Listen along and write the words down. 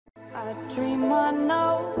I dream I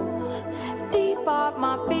know deep of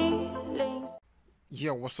my feelings.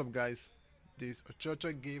 Yo, what's up guys? This is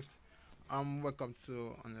OchoochogiftYT. Welcome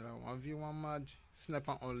to another 1v1 match,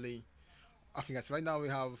 sniper only. Okay guys, right now we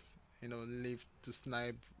have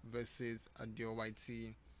Live2sniper versus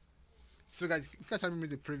ArobdudeYT. So guys, you can try to remember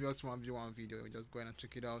the previous 1v1 video, just go ahead and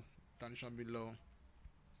check it out down below.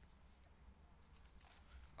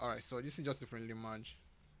 Alright, so this is just a friendly match.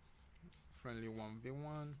 Friendly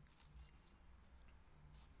 1v1.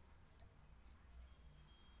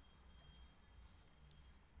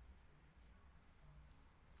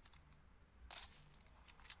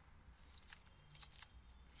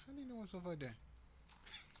 How do you know what's over there?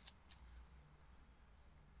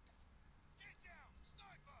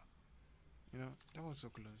 That was so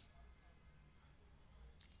close.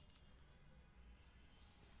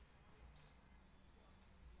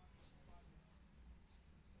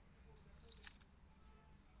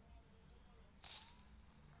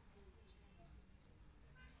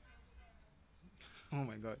 Oh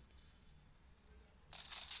my god.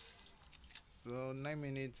 So 9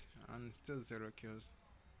 minutes and still 0 kills.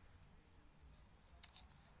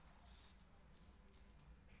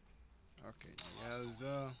 Okay,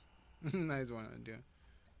 yes, nice one idea.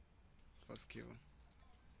 First kill.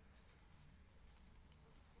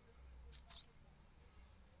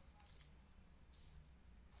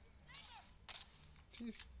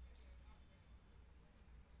 Jeez.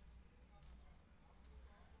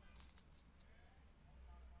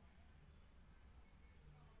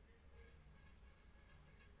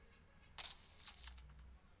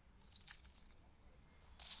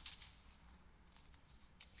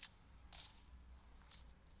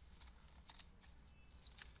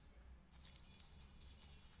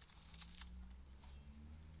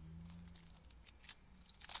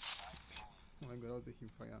 Oh my god, that was a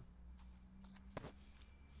hip fire.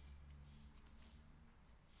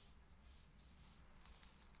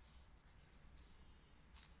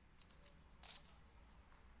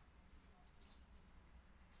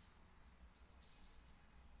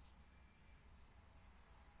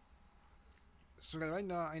 So guys, right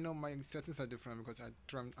now I know my settings are different because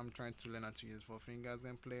I'm trying to learn how to use 4 fingers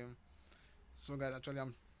gameplay. So guys, actually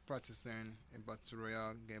I'm practicing a battle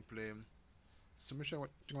royale gameplay. So make sure you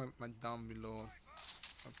check my down below,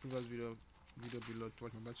 my previous video below to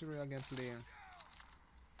watch my battle royale gameplay.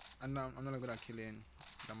 And now I'm not good at killing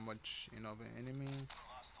that much of an enemy,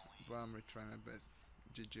 but I'm really trying my best.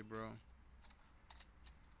 GG bro.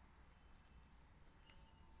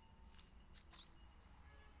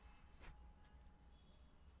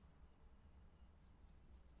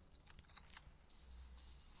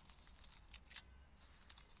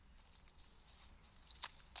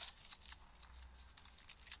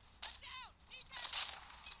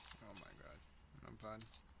 Oh my god, not bad.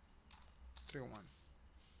 3-1.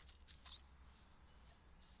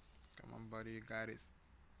 Come on buddy, you got it.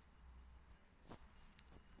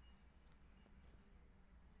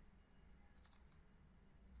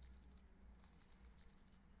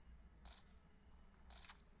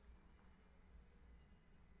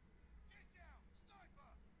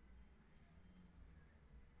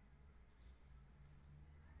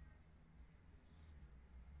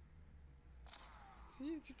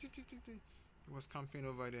 He was camping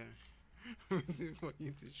over there, waiting for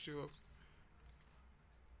you to show up.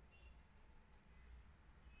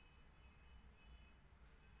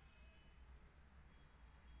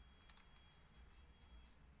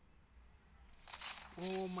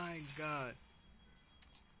 Oh my god,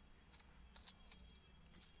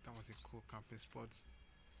 that was a cool camping spot.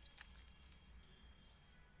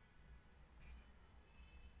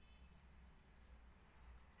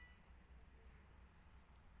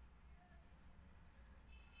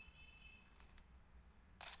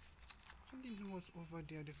 How did you know what's over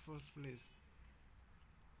there in the first place?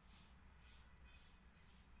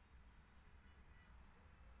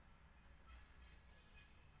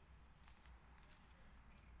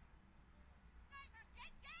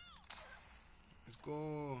 Let's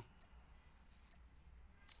go.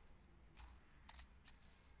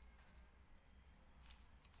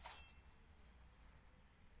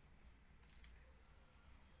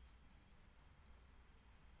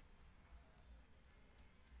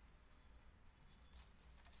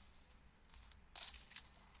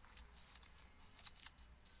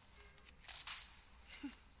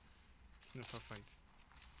 No perfect.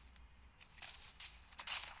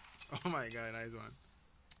 Oh my god, nice one.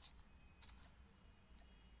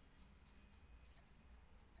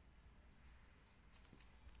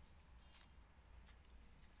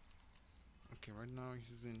 Okay, right now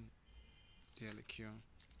he's in the LQ.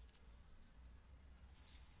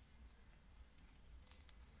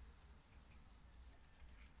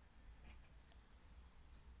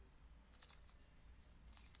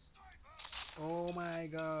 Oh my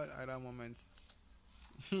god, at that moment.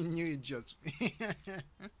 He knew it just.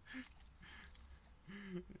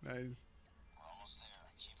 Nice.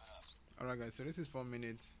 Alright guys, so this is 4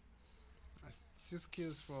 minutes. 6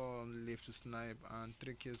 kills for Live2sniper and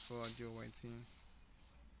 3 kills for ArobdudeYT.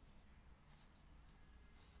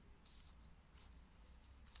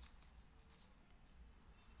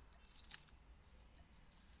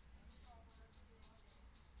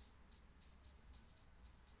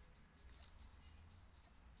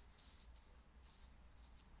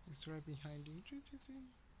 It's right behind you.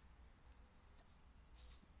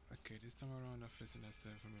 Okay, this time around I'm facing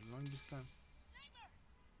myself from a long distance.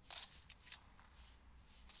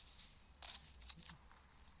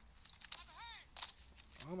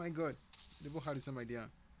 Oh my god, they both had the same idea.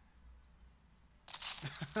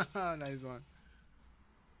 Nice one.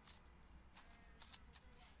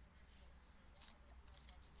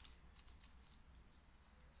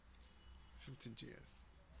 15 GS.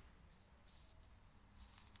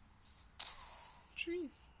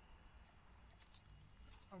 Jeez.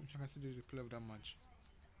 I wish I could still do the play of that much.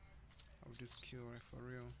 Of this kill, right, for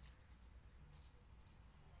real.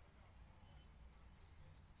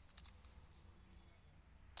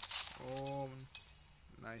 Oh,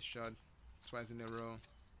 nice shot. Twice in a row.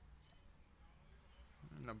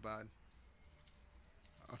 Not bad.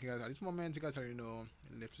 Okay guys, at this moment you guys already know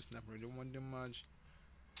Live2sniper really won the match.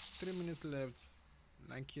 3 minutes left.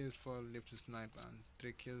 9 kills for Live2sniper and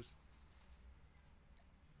 3 kills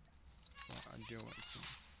for ArobdudeYT.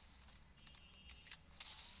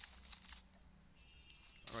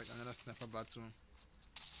 Alright, another sniper battle.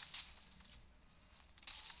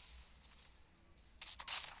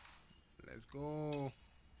 Let's go.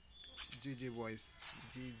 GG boys.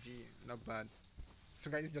 GG. Not bad. So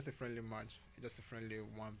guys, it's just a friendly match. It's just a friendly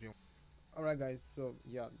 1v1. Alright guys, so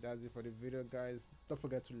yeah, that's it for the video guys. Don't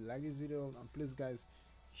forget to like this video and please guys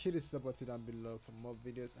hit the sub button down below for more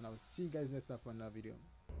videos, and I'll see you guys next time for another video.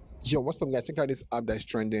 Yo, what's up guys? Check out this app that's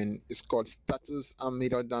trending. It's called Status and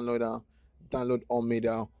Media Downloader. Download all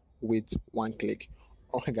media with one click.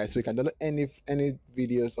 Okay guys, so you can download any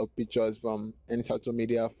videos or pictures from any social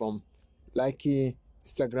media, from Likey,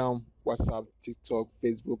 Instagram, WhatsApp, TikTok,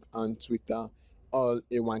 Facebook and Twitter, all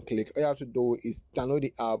in one click. All you have to do is download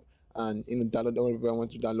the app and download whatever you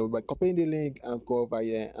want to download by copying the link and go over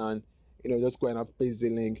here and just go ahead and paste the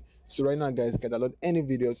link. So right now guys, you can download any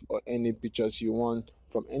videos or any pictures you want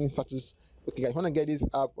from any status. Okay guys, wanna get this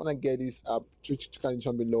app, click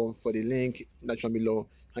down below for the link down below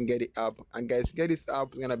and get the app. And guys, get this app,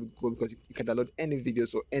 it's gonna be good because you can download any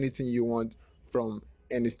videos or anything you want from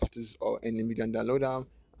any status or any media downloader.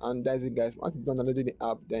 And that's it guys. Once you've downloaded the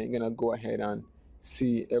app, then you're gonna go ahead and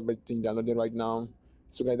see everything downloaded right now.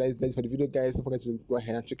 So guys, that's it for the video guys. Don't forget to go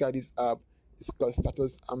ahead and check out this app. It's called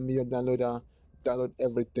Status and Media Downloader. Download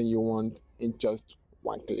everything you want in just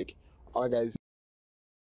one click. Alright guys.